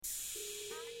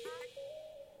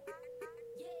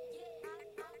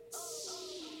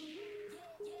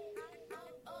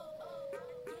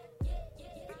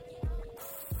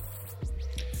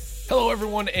Hello,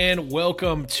 everyone, and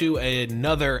welcome to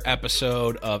another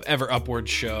episode of Ever Upward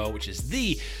Show, which is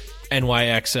the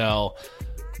NYXL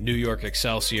New York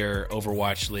Excelsior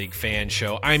Overwatch League fan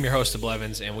show. I'm your host,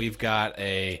 Blevins, and we've got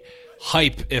a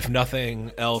hype, if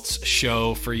nothing else,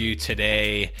 show for you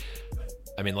today.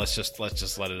 I mean, let's just let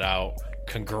it out.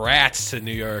 Congrats to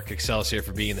New York Excelsior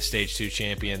for being the Stage 2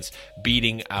 champions,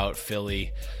 beating out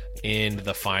Philly in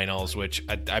the finals, which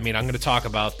I mean, I'm going to talk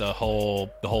about the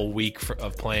whole week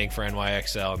of playing for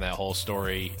NYXL and that whole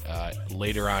story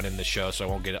later on in the show, so I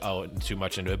won't get too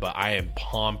much into it, but I am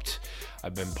pumped.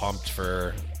 I've been pumped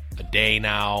for a day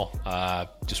now,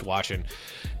 just watching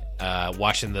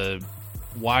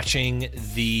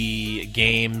the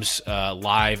games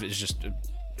live is just,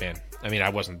 man, I mean, I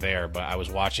wasn't there, but I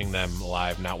was watching them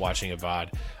live, not watching a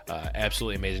VOD.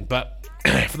 Absolutely amazing. But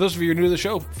for those of you who are new to the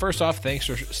show, first off, thanks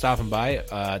for stopping by.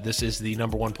 This is the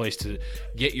number one place to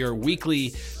get your weekly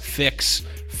fix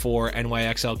for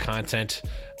NYXL content.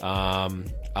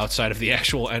 Outside of the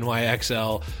actual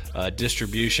NYXL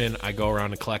distribution, I go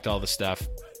around and collect all the stuff,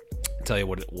 tell you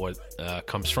what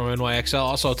comes from NYXL.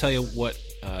 Also, I'll tell you what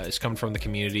is coming from the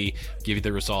community, give you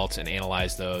the results, and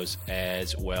analyze those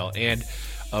as well. And,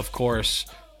 of course,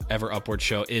 Ever Upward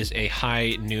Show is a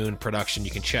High Noon production.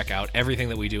 You can check out everything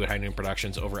that we do at High Noon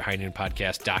Productions over at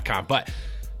highnoonpodcast.com. But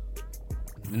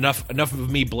enough of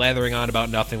me blathering on about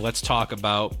nothing. Let's talk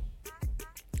about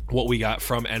what we got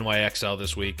from NYXL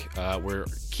this week. We're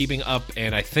keeping up,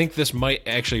 and I think this might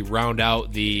actually round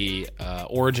out the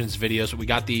Origins videos. We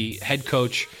got the head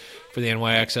coach for the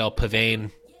NYXL,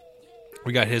 Pavane.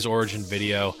 We got his Origin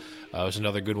video. It was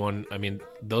another good one. I mean,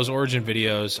 those Origin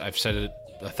videos, I've said it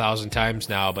 1,000 times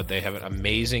now, but they have an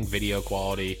amazing video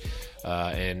quality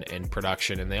and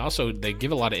production, and they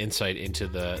give a lot of insight into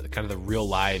the kind of the real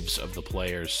lives of the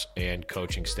players and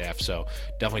coaching staff. So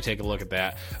definitely take a look at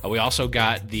that. We also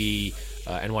got the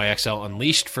NYXL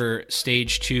Unleashed for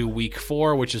Stage 2 Week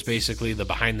 4, which is basically the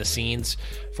behind the scenes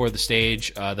for the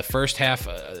stage. The first half,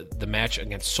 the match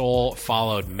against Seoul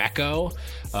followed Meko,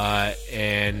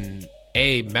 and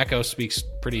Meko speaks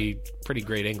pretty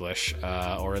great English,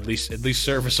 or at least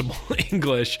serviceable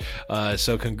English.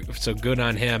 So good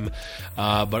on him.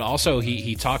 But also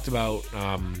he talked about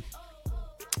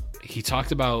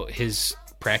his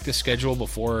practice schedule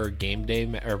before game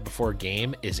day or before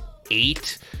game is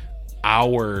 8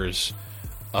 hours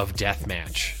of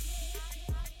deathmatch.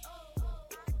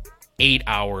 8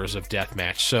 hours of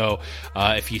deathmatch. So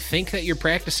if you think that you're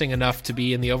practicing enough to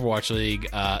be in the Overwatch League,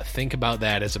 think about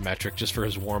that as a metric just for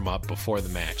his warm-up before the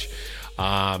match.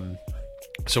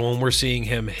 So when we're seeing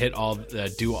him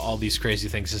do all these crazy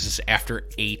things, this is after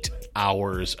 8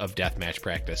 hours of deathmatch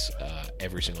practice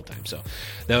every single time. So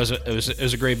that was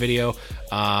a great video.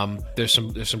 There's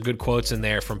some good quotes in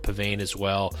there from Pavane as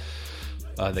well.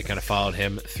 They kind of followed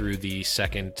him through the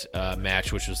second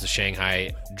match, which was the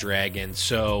Shanghai Dragons.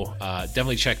 So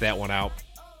definitely check that one out.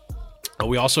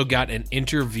 We also got an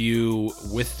interview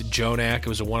with Jonak. It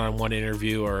was a one-on-one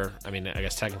interview, or I mean, I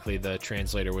guess technically the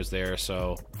translator was there.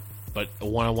 But a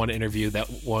one-on-one interview. That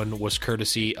one was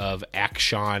courtesy of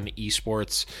Action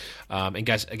Esports. And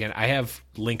guys, again, I have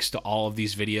links to all of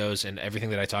these videos and everything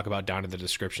that I talk about down in the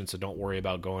description, so don't worry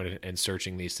about going and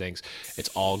searching these things. It's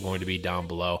all going to be down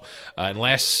below. And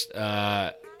last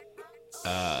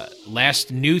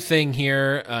new thing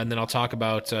here, and then I'll talk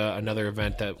about another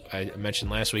event that I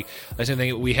mentioned last week. Last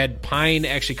thing, we had Pine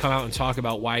actually come out and talk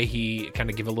about why he kind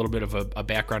of give a little bit of a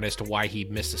background as to why he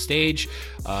missed the stage.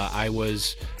 I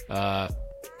was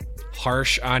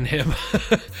harsh on him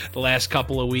the last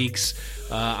couple of weeks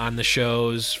on the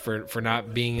shows for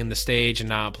not being in the stage and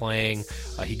not playing.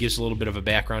 He gives a little bit of a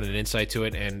background and insight to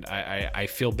it, and I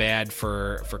feel bad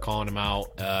for calling him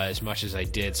out as much as I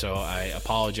did, so I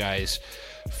apologize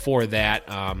for that.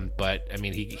 But I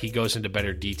mean, he goes into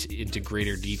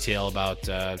greater detail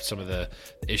about some of the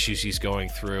issues he's going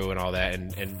through and all that,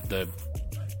 and the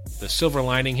silver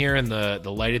lining here and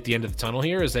the light at the end of the tunnel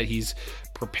here is that he's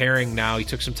preparing now. He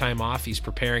took some time off. He's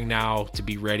preparing now to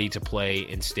be ready to play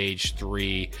in Stage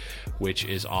 3, which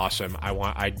is awesome. I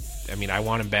want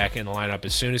him back in the lineup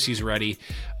as soon as he's ready,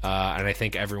 and I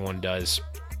think everyone does.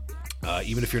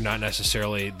 Even if you're not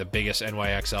necessarily the biggest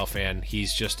NYXL fan,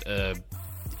 he's just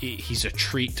he's a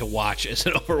treat to watch as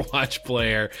an Overwatch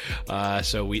player.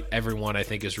 So everyone, I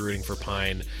think, is rooting for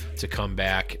Pine to come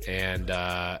back and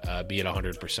be at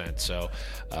 100%. So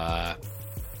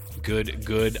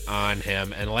good on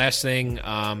him. And the last thing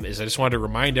is I just wanted to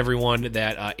remind everyone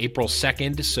that April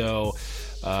 2nd, so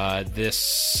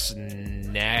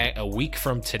a week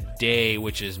from today,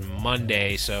 which is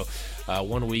Monday, so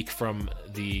 1 week from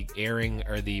the airing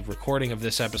or the recording of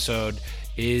this episode,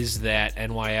 is that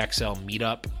NYXL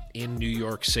meetup in New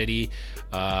York City.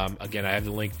 Again, I have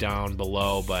the link down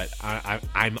below, but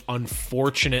I'm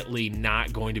unfortunately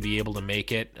not going to be able to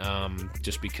make it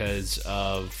just because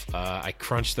of I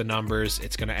crunched the numbers.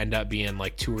 It's going to end up being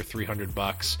like $200 or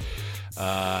 $300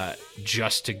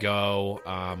 just to go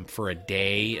for a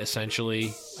day,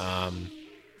 essentially.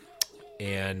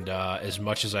 And as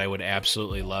much as I would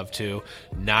absolutely love to,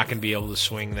 not going to be able to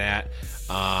swing that.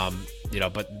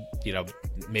 But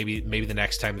maybe the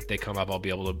next time that they come up, I'll be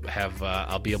able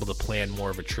to plan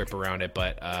more of a trip around it.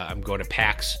 But I'm going to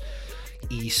PAX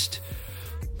East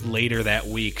later that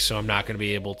week, so I'm not going to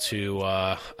be able to.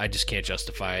 I just can't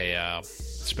justify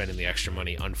spending the extra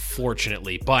money,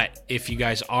 unfortunately. But if you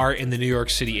guys are in the New York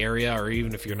City area, or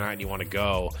even if you're not and you want to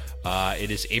go,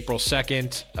 it is April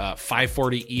 2nd,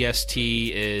 5:40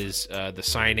 EST is the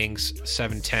signings,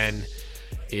 7:10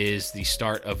 is the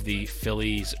start of the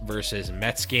Phillies versus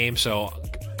Mets game. So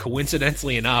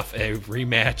coincidentally enough, a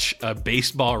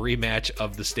baseball rematch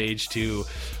of the Stage 2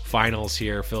 finals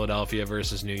here, Philadelphia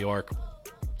versus New York.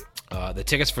 The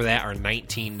tickets for that are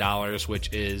 $19,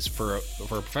 which is for a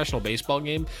professional baseball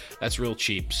game, that's real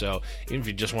cheap. So even if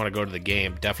you just want to go to the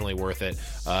game, definitely worth it.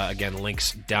 Again,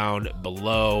 links down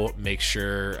below. Make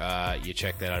sure you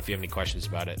check that out. If you have any questions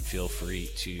about it, feel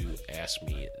free to ask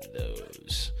me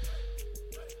those.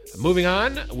 Moving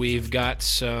on, we've got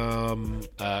some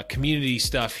community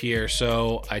stuff here.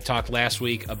 So I talked last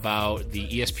week about the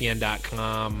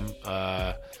ESPN.com,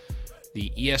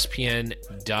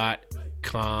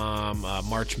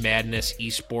 March Madness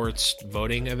esports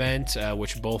voting event,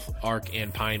 which both Arc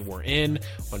and Pine were in.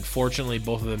 Unfortunately,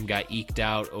 both of them got eked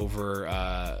out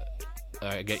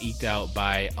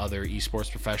by other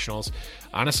esports professionals.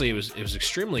 Honestly, it was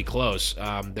extremely close.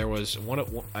 There was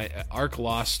Arc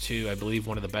lost to, I believe,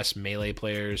 one of the best Melee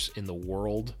players in the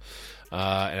world.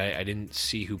 And I didn't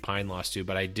see who Pine lost to,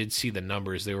 but I did see the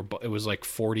numbers. It was like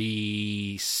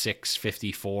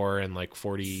 46-54 and like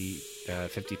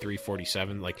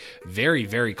 53-47, like very,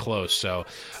 very close. So,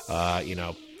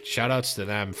 shout outs to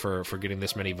them for getting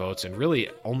this many votes and really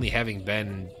only having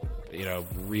been,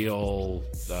 real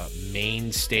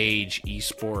main stage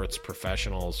esports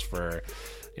professionals for,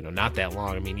 not that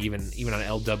long. I mean, even on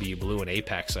LW Blue and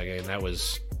Apex, that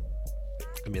was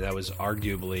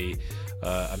arguably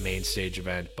a main stage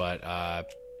event, but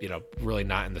really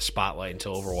not in the spotlight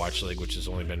until Overwatch League, which has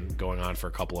only been going on for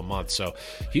a couple of months. So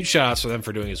huge shout outs to them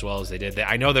for doing as well as they did.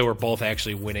 I know they were both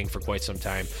actually winning for quite some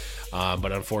time,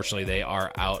 but unfortunately they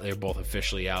are out. They're both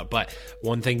officially out. But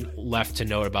one thing left to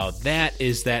note about that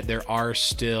is that there are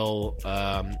still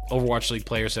Overwatch League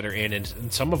players that are in,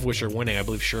 and some of which are winning. I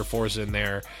believe Surefour's in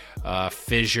there,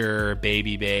 Fissure,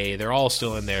 Baby Bay, they're all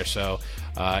still in there. So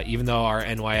even though our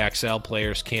NYXL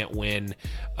players can't win,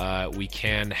 we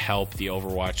can help the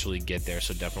Overwatch League get there.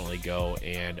 So definitely go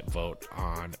and vote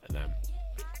on them.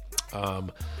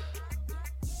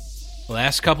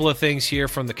 Last couple of things here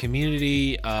from the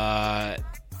community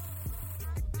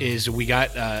is we got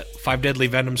Five Deadly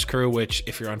Venoms crew, which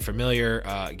if you're unfamiliar,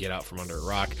 get out from under a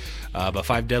rock. But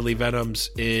Five Deadly Venoms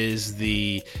is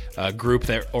the group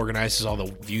that organizes all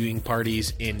the viewing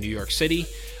parties in New York City.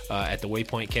 At the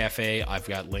Waypoint Cafe. I've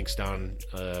got links down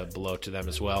below to them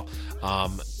as well.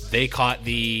 They caught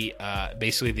the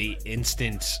basically the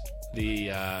instant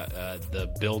the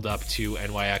build up to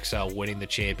NYXL winning the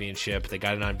championship. They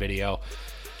got it on video.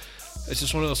 It's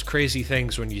just one of those crazy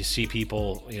things when you see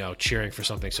people, cheering for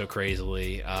something so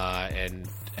crazily, and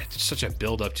it's such a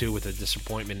build up too with the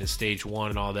disappointment in stage 1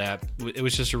 and all that. It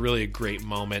was just a really great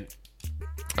moment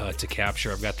to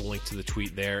capture. I've got the link to the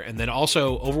tweet there. And then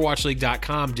also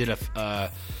OverwatchLeague.com did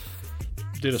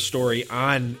a story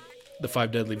on the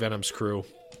Five Deadly Venoms crew.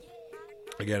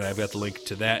 Again, I've got the link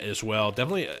to that as well.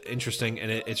 Definitely interesting,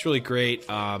 and it's really great.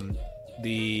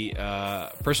 The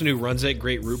person who runs it,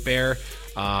 Great Root Bear,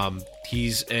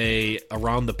 he's a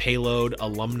Around the Payload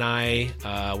alumni,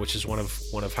 which is one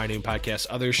of High Noon Podcast's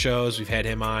other shows. We've had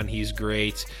him on. He's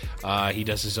great. He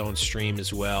does his own stream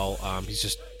as well. He's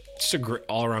just a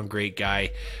all-around great guy.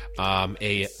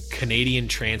 A Canadian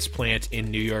transplant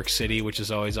in New York City, which is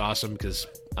always awesome because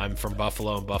I'm from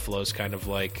Buffalo, and Buffalo's kind of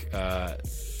like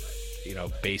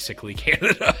basically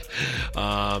Canada.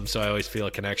 So I always feel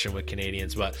a connection with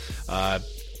Canadians. But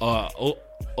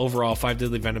overall, Five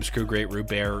Deadly Venoms crew, Great Root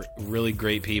Bear, really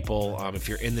great people. If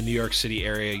you're in the New York City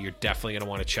area, you're definitely going to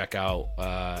want to check out,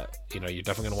 you're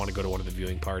definitely going to want to go to one of the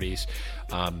viewing parties.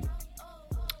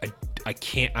 I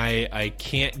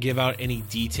can't give out any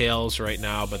details right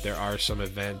now, but there are some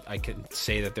events. I can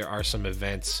say that there are some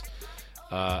events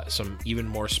some even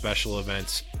more special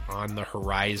events on the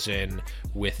horizon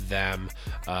with them,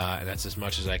 and that's as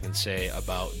much as I can say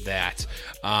about that.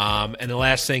 And the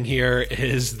last thing here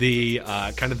is the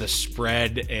kind of the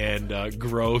spread and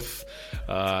growth,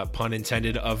 pun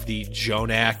intended, of the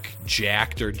Jonak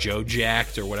Jacked or Joe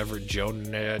Jacked or whatever,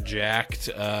 Jonah Jacked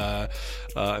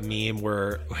meme,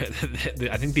 where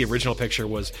I think the original picture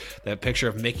was that picture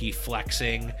of Mickey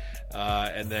flexing,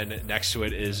 and then next to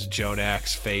it is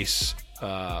Jonak's face,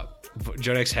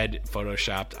 Jonak's head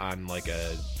photoshopped on like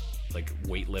a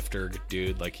weightlifter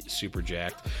dude, like super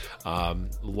jacked.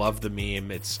 Love the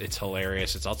meme. It's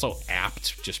hilarious. It's also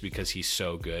apt just because he's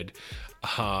so good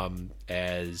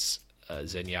as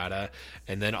Zenyatta.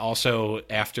 And then also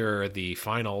after the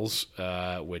finals,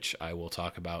 which I will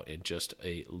talk about in just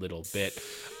a little bit,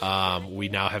 we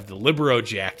now have the Libero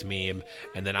jacked meme,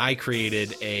 and then I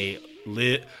created a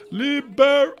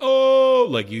Libero,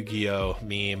 like Yu-Gi-Oh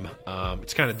meme.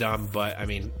 It's kind of dumb, but I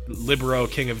mean, Libero,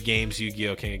 King of Games,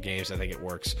 Yu-Gi-Oh, King of Games, I think it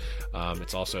works.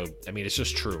 It's also, I mean, it's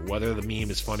just true. Whether the meme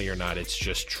is funny or not, it's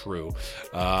just true,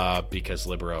 because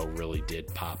Libero really did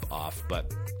pop off.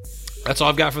 But that's all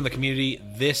I've got from the community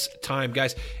this time,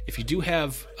 guys. If you do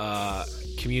have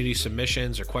community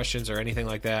submissions or questions or anything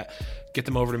like that, get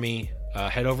them over to me.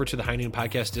 Head over to the High Noon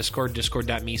Podcast Discord,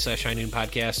 discord.me/High Noon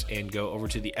Podcast, and go over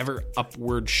to the Ever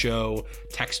Upward Show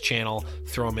text channel.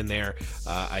 Throw them in there.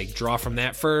 I draw from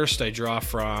that first. I draw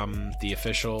from the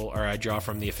official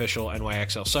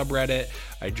NYXL subreddit.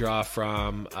 I draw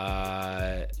from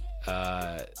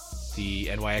the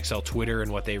NYXL Twitter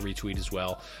and what they retweet as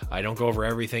well. I don't go over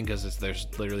everything because there's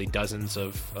literally dozens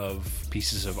of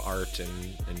pieces of art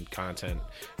and content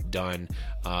done,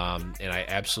 and I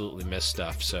absolutely miss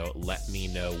stuff. So let me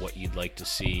know what you'd like to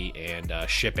see, and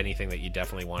ship anything that you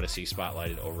definitely want to see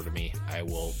spotlighted over to me. I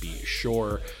will be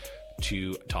sure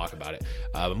to talk about it.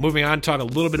 But moving on, talk a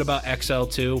little bit about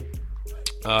XL2.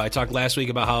 I talked last week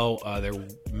about how their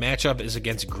matchup is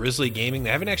against Grizzly Gaming. They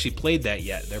haven't actually played that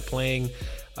yet. They're playing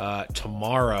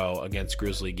tomorrow against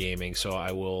Grizzly Gaming, so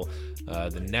I will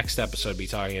the next episode be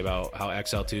talking about how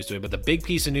XL2 is doing. But the big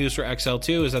piece of news for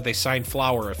XL2 is that they signed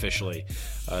Flower officially.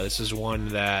 This is one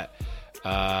that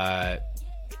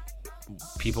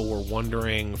people were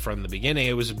wondering from the beginning.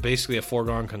 It was basically a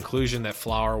foregone conclusion that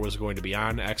Flower was going to be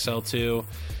on XL2,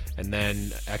 and then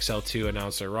XL2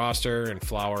 announced their roster and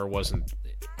Flower wasn't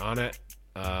on it.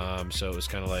 So it was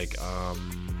kind of like,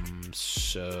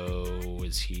 so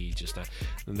is he just not?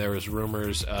 And there was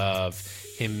rumors of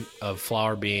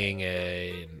Flower being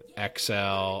an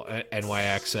NYXL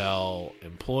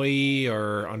employee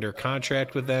or under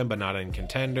contract with them, but not in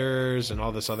Contenders and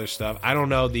all this other stuff. I don't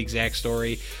know the exact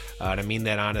story, and I mean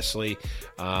that honestly.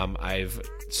 I've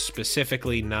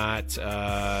specifically not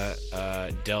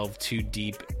delved too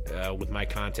deep with my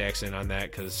contacts in on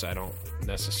that because I don't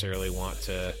necessarily want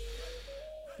to.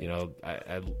 You know,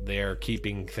 they're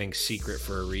keeping things secret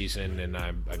for a reason, and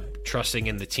I'm trusting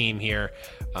in the team here.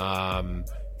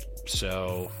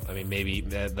 So, I mean, maybe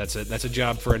that's a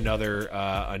job for another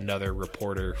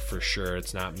reporter for sure.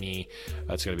 It's not me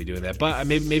that's going to be doing that, but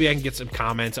maybe I can get some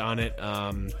comments on it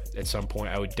at some point.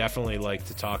 I would definitely like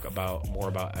to talk more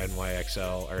about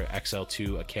NYXL or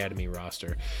XL2 Academy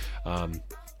roster.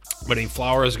 But I mean,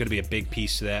 Flower is going to be a big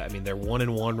piece to that. I mean, they're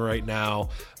 1-1 right now.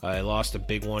 I lost a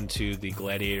big one to the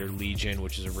Gladiator Legion,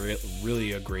 which is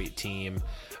really a great team.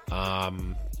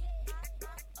 And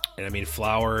I mean,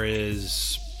 Flower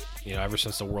is, you know, ever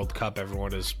since the World Cup,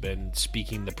 everyone has been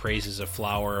speaking the praises of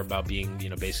Flower about being, you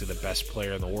know, basically the best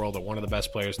player in the world or one of the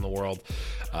best players in the world.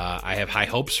 I have high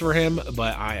hopes for him,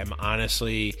 but I am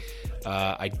honestly,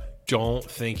 I don't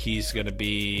think he's going to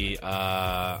be.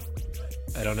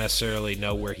 I don't necessarily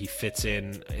know where he fits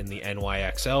in the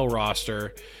NYXL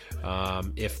roster,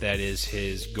 if that is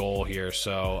his goal here.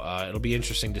 So it'll be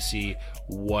interesting to see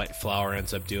what Flower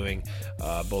ends up doing,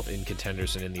 both in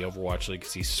Contenders and in the Overwatch League.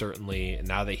 Because he's certainly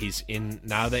now that he's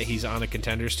on a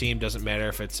Contenders team, doesn't matter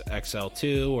if it's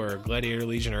XL2 or Gladiator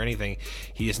Legion or anything.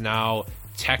 He is now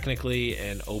technically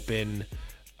an open.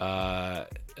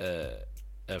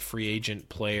 A free agent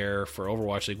player for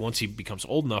Overwatch League once he becomes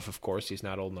old enough. Of course, he's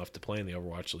not old enough to play in the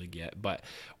Overwatch League yet, but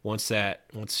once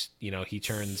you know he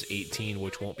turns 18,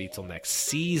 which won't be till next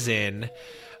season,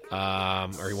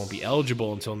 or he won't be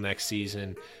eligible until next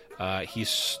season,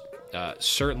 he's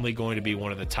certainly going to be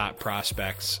one of the top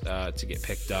prospects to get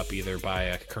picked up either by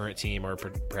a current team or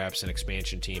perhaps an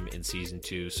expansion team in Season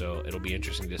 2. So it'll be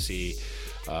interesting to see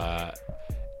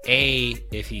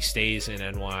if he stays in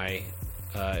NY.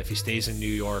 If he stays in New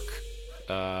York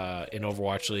in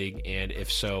Overwatch League, and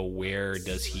if so, where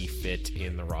does he fit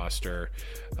in the roster?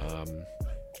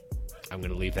 I'm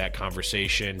going to leave that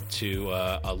conversation to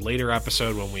a later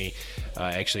episode when we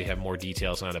actually have more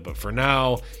details on it. But for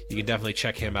now, you can definitely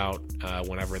check him out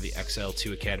whenever the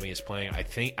XL2 Academy is playing.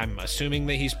 I'm assuming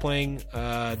that he's playing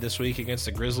this week against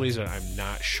the Grizzlies, and I'm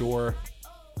not sure.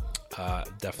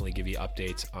 Definitely give you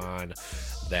updates on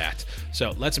that.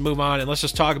 So let's move on and let's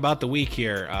just talk about the week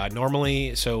here.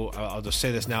 Normally, so I'll just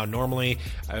say this now. Normally,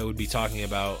 I would be talking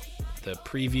about the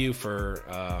preview for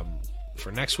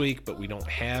next week, but we don't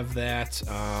have that.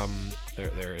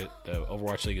 The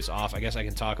Overwatch League is off. I guess I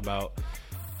can talk about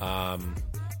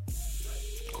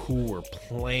who we're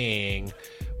playing.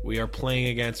 We are playing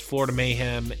against Florida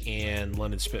Mayhem and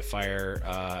London Spitfire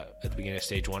at the beginning of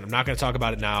Stage 1. I'm not going to talk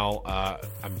about it now.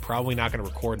 I'm probably not going to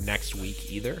record next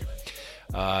week either,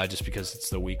 just because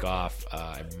it's the week off.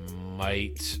 I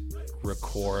might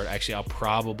record. Actually, I'll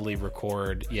probably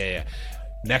record. Yeah.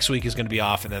 Next week is going to be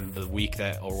off, and then the week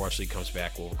that Overwatch League comes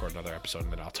back, we'll record another episode,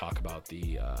 and then I'll talk about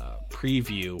the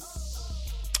preview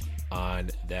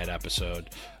on that episode.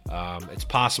 It's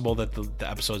possible that the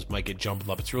episodes might get jumbled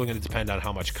up. It's really going to depend on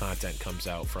how much content comes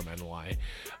out from NY,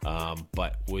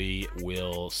 but we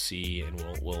will see, and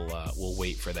we'll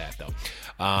wait for that though.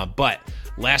 But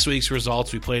last week's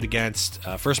results, we played against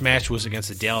first match was against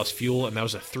the Dallas Fuel, and that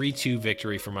was a 3-2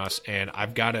 victory from us. And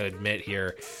I've got to admit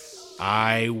here,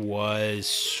 I was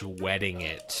sweating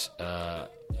it.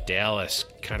 Dallas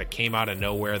kind of came out of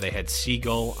nowhere. They had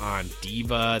Seagull on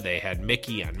D.Va. They had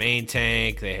Mickey on main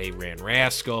tank. They ran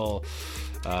Rascal,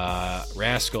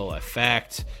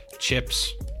 Effect,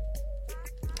 Chips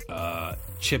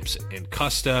and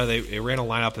Custa. They ran a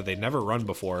lineup that they'd never run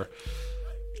before.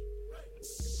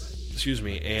 Excuse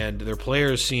me. And their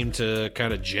players seemed to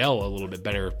kind of gel a little bit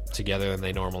better together than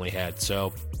they normally had.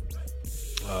 So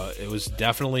it was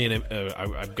definitely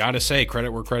I've got to say,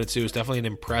 credit where credit's due. It was definitely an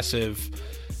impressive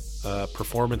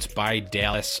performance by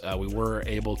Dallas. We were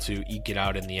able to eke it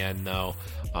out in the end, though.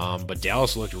 But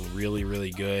Dallas looked really,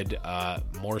 really good,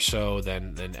 more so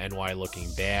than NY looking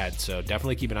bad. So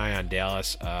definitely keep an eye on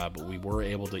Dallas. But we were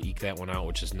able to eke that one out,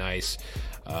 which is nice.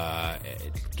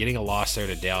 Getting a loss there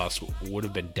to Dallas would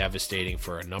have been devastating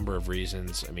for a number of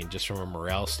reasons. I mean, just from a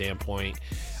morale standpoint,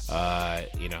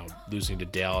 losing to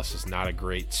Dallas is not a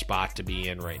great spot to be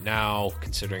in right now,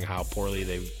 considering how poorly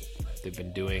they've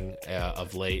been doing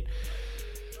of late.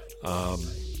 And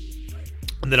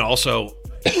then also,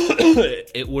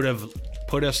 it would have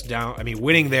put us down. I mean,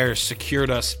 winning there secured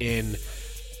us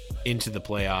into the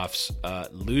playoffs.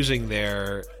 Losing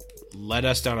there led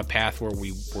us down a path where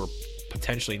we were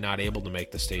potentially not able to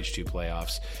make the Stage 2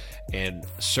 playoffs, and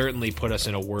certainly put us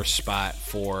in a worse spot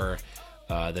for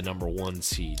the number 1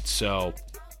 seed. So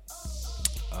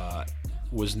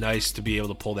was nice to be able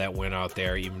to pull that win out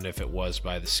there, even if it was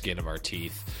by the skin of our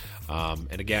teeth.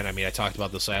 And again, I mean, I talked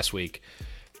about this last week.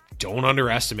 Don't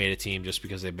underestimate a team just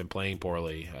because they've been playing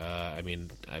poorly. I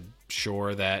mean, I'm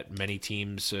sure that many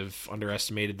teams have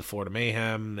underestimated the Florida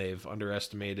Mayhem. They've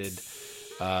underestimated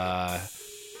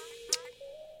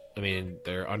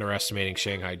they're underestimating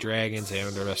Shanghai Dragons. They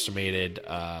underestimated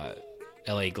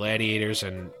LA Gladiators,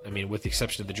 and I mean, with the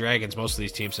exception of the Dragons, most of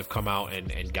these teams have come out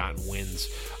and gotten wins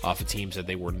off of teams that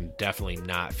they were definitely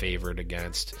not favored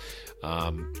against.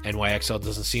 NYXL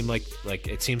doesn't seem like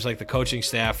it seems like the coaching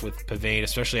staff with Pavane,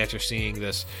 especially after seeing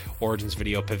this Origins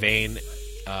video, Pavane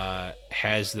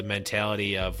has the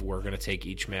mentality of, we're going to take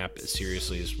each map as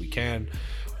seriously as we can.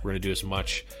 We're going to do as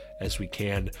much as we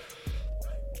can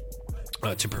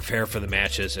to prepare for the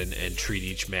matches and treat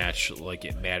each match like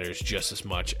it matters just as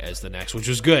much as the next, which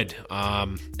was good.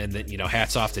 And then,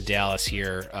 hats off to Dallas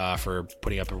here for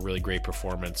putting up a really great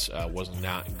performance. Was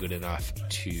not good enough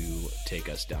to take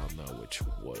us down, though, which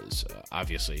was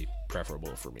obviously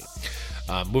preferable for me.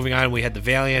 Moving on, we had the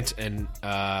Valiant, and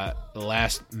the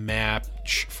last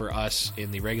match for us in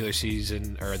the regular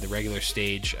season, or the regular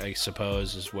stage, I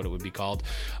suppose is what it would be called.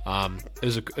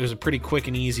 It was a pretty quick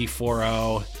and easy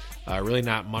 4-0. Really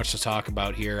not much to talk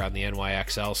about here on the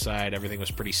NYXL side. Everything was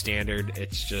pretty standard.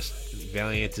 It's just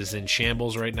Valiant is in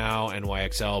shambles right now.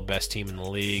 NYXL, best team in the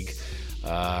league.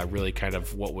 Really kind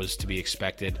of what was to be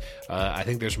expected. I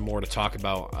think there's more to talk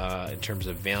about in terms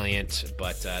of Valiant,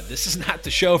 but this is not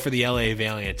the show for the LA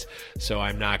Valiant, so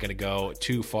I'm not going to go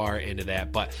too far into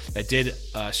that. But that did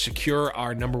secure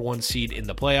our number 1 seed in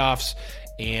the playoffs,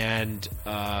 and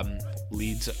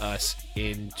leads us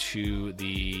into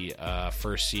the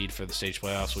first seed for the stage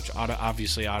playoffs, which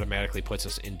obviously automatically puts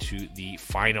us into the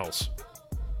finals,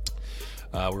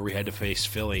 where we had to face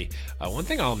Philly. One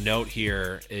thing I'll note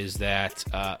here is that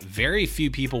very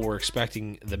few people were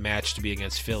expecting the match to be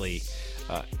against Philly.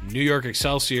 New York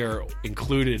Excelsior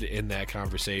included in that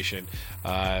conversation.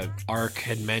 Ark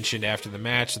had mentioned after the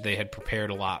match that they had prepared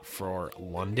a lot for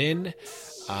London.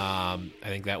 I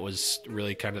think that was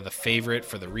really kind of the favorite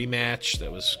for the rematch.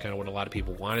 That was kind of what a lot of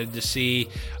people wanted to see.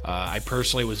 I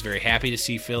personally was very happy to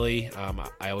see Philly.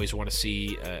 I always want to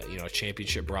see a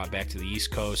championship brought back to the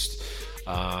East Coast.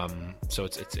 So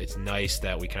it's nice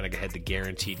that we kind of had the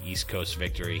guaranteed East Coast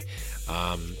victory,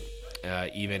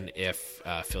 even if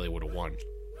Philly would have won.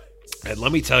 And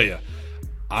let me tell you,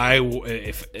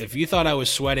 if you thought I was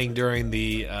sweating during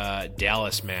the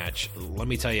Dallas match, let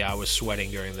me tell you, I was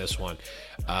sweating during this one.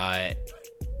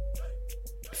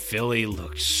 Philly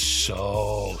looked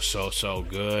so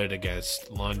good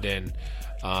against London.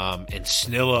 And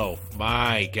Snillo,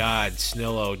 my God,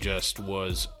 Snillo just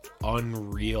was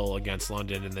unreal against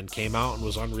London, and then came out and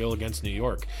was unreal against New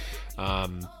York.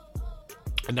 And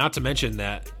not to mention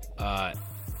that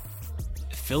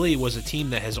Philly was a team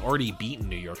that has already beaten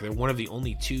New York. They're one of the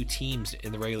only two teams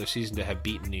in the regular season to have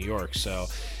beaten New York. So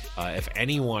if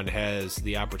anyone has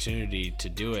the opportunity to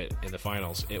do it in the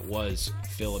finals, it was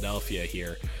Philadelphia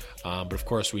here. But of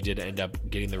course, we did end up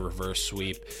getting the reverse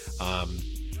sweep.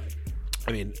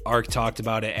 Ark talked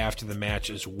about it after the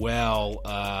match as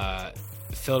well.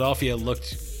 Philadelphia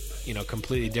looked,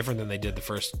 completely different than they did the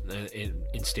first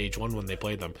in stage one when they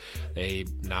played them. They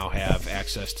now have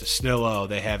access to Snillo.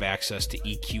 They have access to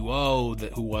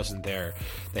EQO, who wasn't there.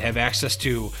 They have access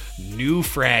to new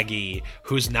Fraggy,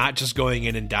 who's not just going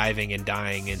in and diving and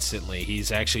dying instantly. He's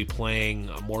actually playing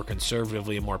more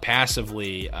conservatively and more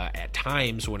passively at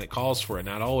times when it calls for it.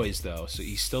 Not always, though. So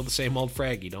he's still the same old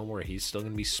Fraggy. Don't worry. He's still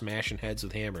going to be smashing heads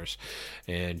with hammers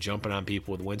and jumping on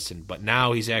people with Winston. But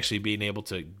now he's actually being able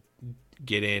to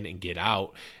get in and get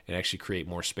out and actually create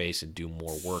more space and do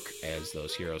more work as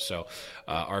those heroes. So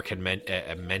Ark had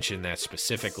mentioned that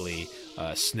specifically.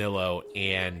 Snillo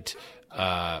and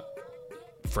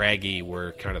Fraggy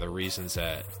were kind of the reasons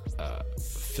that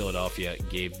Philadelphia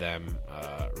gave them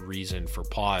reason for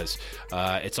pause.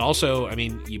 It's also,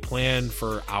 you plan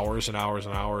for hours and hours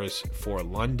and hours for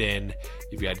London.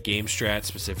 You've got game strat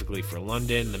specifically for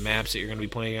London, the maps that you're going to be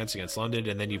playing against London,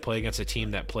 and then you play against a team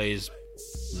that plays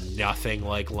nothing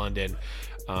like London,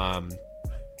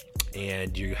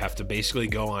 and you have to basically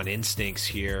go on instincts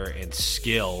here and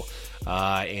skill.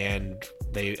 And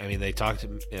they talked.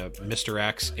 Mr.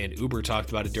 X and Uber talked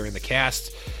about it during the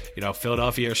cast.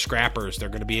 Philadelphia are scrappers. They're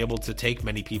going to be able to take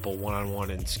many people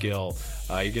one-on-one in skill.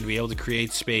 You're going to be able to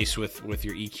create space with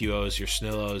your EQOs, your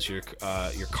Snillos,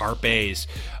 your Carpes.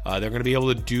 They're going to be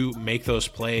able to make those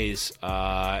plays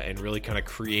and really kind of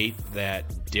create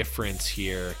that difference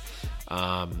here.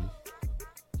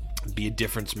 Be a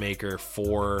difference maker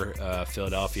for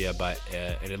Philadelphia,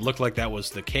 and it looked like that was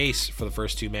the case for the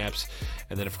first two maps,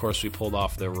 and then of course we pulled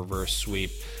off the reverse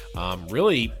sweep.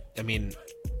 Really,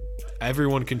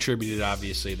 everyone contributed.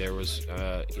 Obviously, there was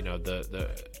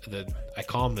the I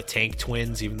call them the tank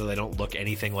twins, even though they don't look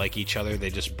anything like each other. They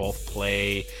just both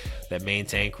play that main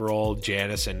tank role.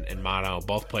 Janice and Mono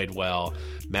both played well.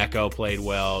 Meko played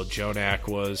well. Jonak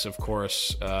was, of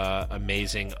course,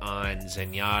 amazing on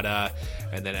Zenyatta,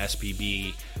 and then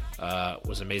SPB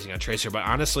was amazing on Tracer. But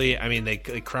honestly, they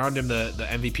crowned him the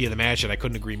MVP of the match, and I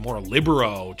couldn't agree more.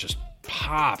 Libero just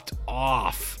popped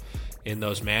off in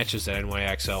those matches that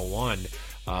NYXL won.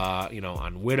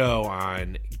 On Widow,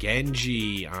 on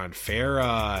Genji, on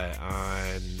Pharah,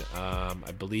 on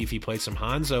I believe he played some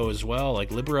Hanzo as well.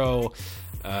 Like Libero,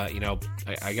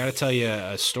 I got to tell you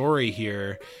a story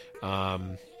here.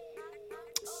 I'll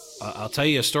tell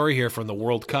you a story here from the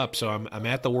World Cup. So I'm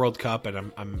at the World Cup,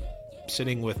 and I'm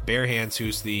sitting with Bare Hands,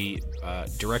 who's the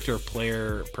director of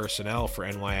player personnel for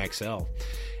NYXL.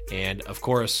 And of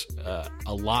course,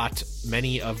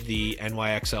 many of the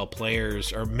NYXL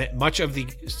players, or much of the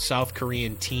South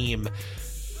Korean team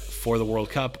for the World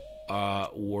Cup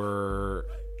were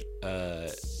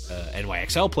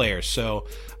NYXL players. So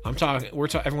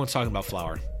everyone's talking about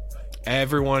Flower.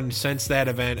 Everyone, since that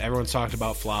event, everyone's talked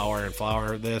about Flower, and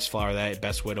Flower this, Flower that,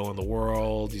 best Widow in the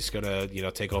world. He's gonna,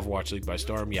 take Overwatch League by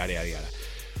storm, yada yada yada.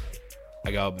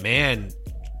 I go, man,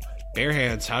 Bare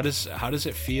Hands, how does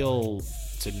it feel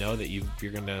to know that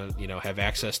you're gonna have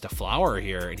access to Flower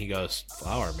here? And he goes,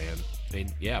 Flower, man,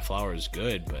 yeah, Flower is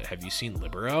good, but have you seen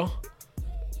Libero?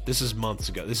 This is months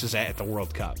ago. This is at the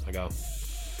World Cup. I go,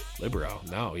 Libero?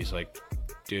 No. He's like,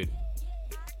 dude,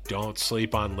 don't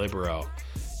sleep on Libero.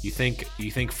 You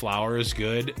think Flower is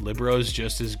good? Libero's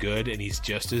just as good, and he's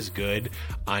just as good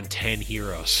on 10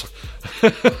 heroes.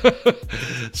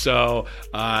 So,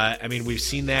 I mean, we've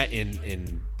seen that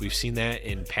in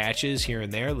patches here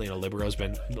and there. You know, Libero's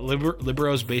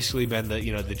basically been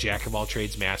the jack of all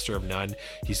trades, master of none.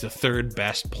 He's the third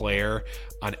best player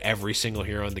on every single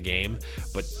hero in the game,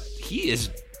 but he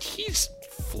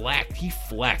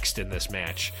flexed in this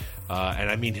match,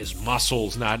 and I mean his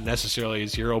muscles, not necessarily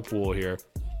his hero pool here.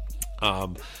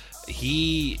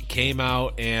 He came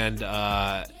out and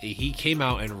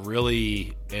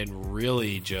really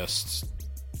just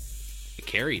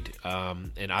carried.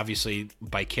 And obviously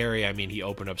by carry, I mean he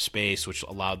opened up space, which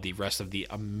allowed the rest of the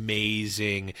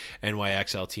amazing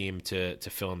NYXL team to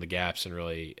fill in the gaps and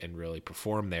really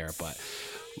perform there. But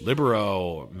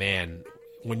Libero, man,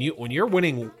 when you're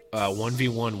winning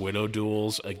 1v1 Widow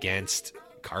duels against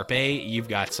Carpe, you've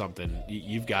got something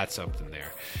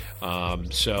there.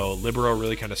 So Libero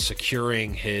really kind of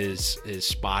securing his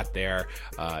spot there.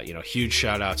 Huge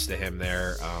shout outs to him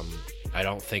there. I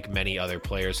don't think many other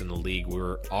players in the league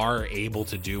are able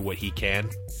to do what he can,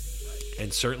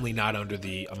 and certainly not under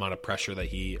the amount of pressure that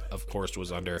he, of course,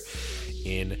 was under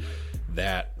in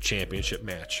that championship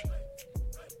match.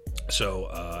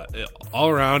 So all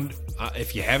around,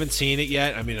 if you haven't seen it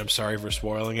yet, I mean, I'm sorry for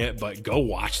spoiling it, but go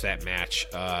watch that match.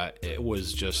 It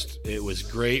was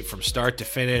great from start to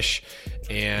finish,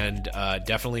 and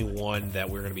definitely one that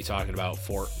we're going to be talking about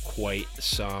for quite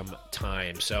some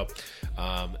time. So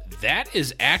that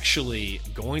is actually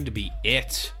going to be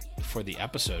it for the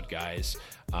episode, guys.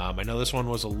 I know this one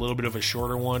was a little bit of a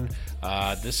shorter one.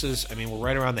 We're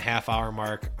right around the half-hour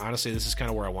mark. Honestly, this is kind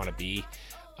of where I want to be.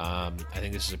 I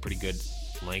think this is a pretty good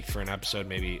length for an episode,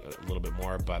 maybe a little bit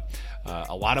more, but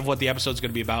a lot of what the episode's going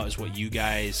to be about is what you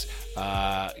guys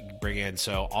bring in.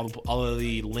 So all of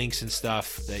the links and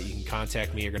stuff that you can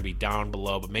contact me are going to be down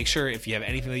below, but make sure if you have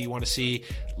anything that you want to see,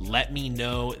 let me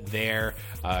know there.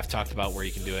 I've talked about where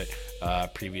you can do it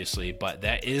previously, but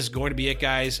that is going to be it,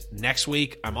 guys. Next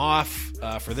week I'm off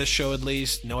for this show, at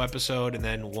least no episode, and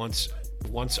then once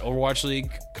Overwatch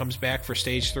League comes back for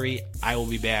Stage 3, I will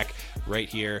be back right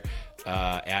here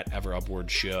at Ever Upward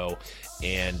Show.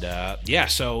 And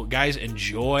so guys,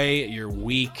 enjoy your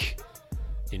week.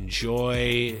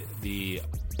 Enjoy the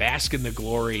bask in the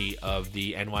glory of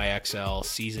the NYXL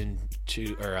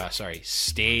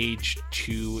Stage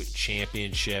 2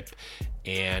 Championship.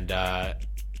 And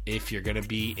if you're going to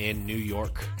be in New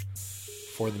York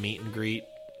for the meet and greet,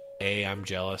 A, I'm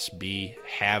jealous. B,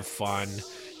 have fun.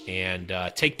 And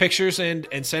take pictures and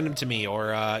send them to me,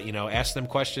 or ask them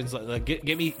questions.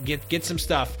 Get some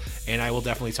stuff, and I will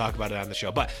definitely talk about it on the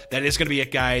show. But that is going to be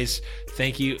it, guys.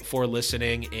 Thank you for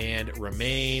listening, and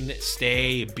remain,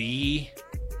 stay, be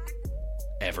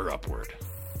ever upward.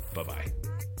 Bye-bye.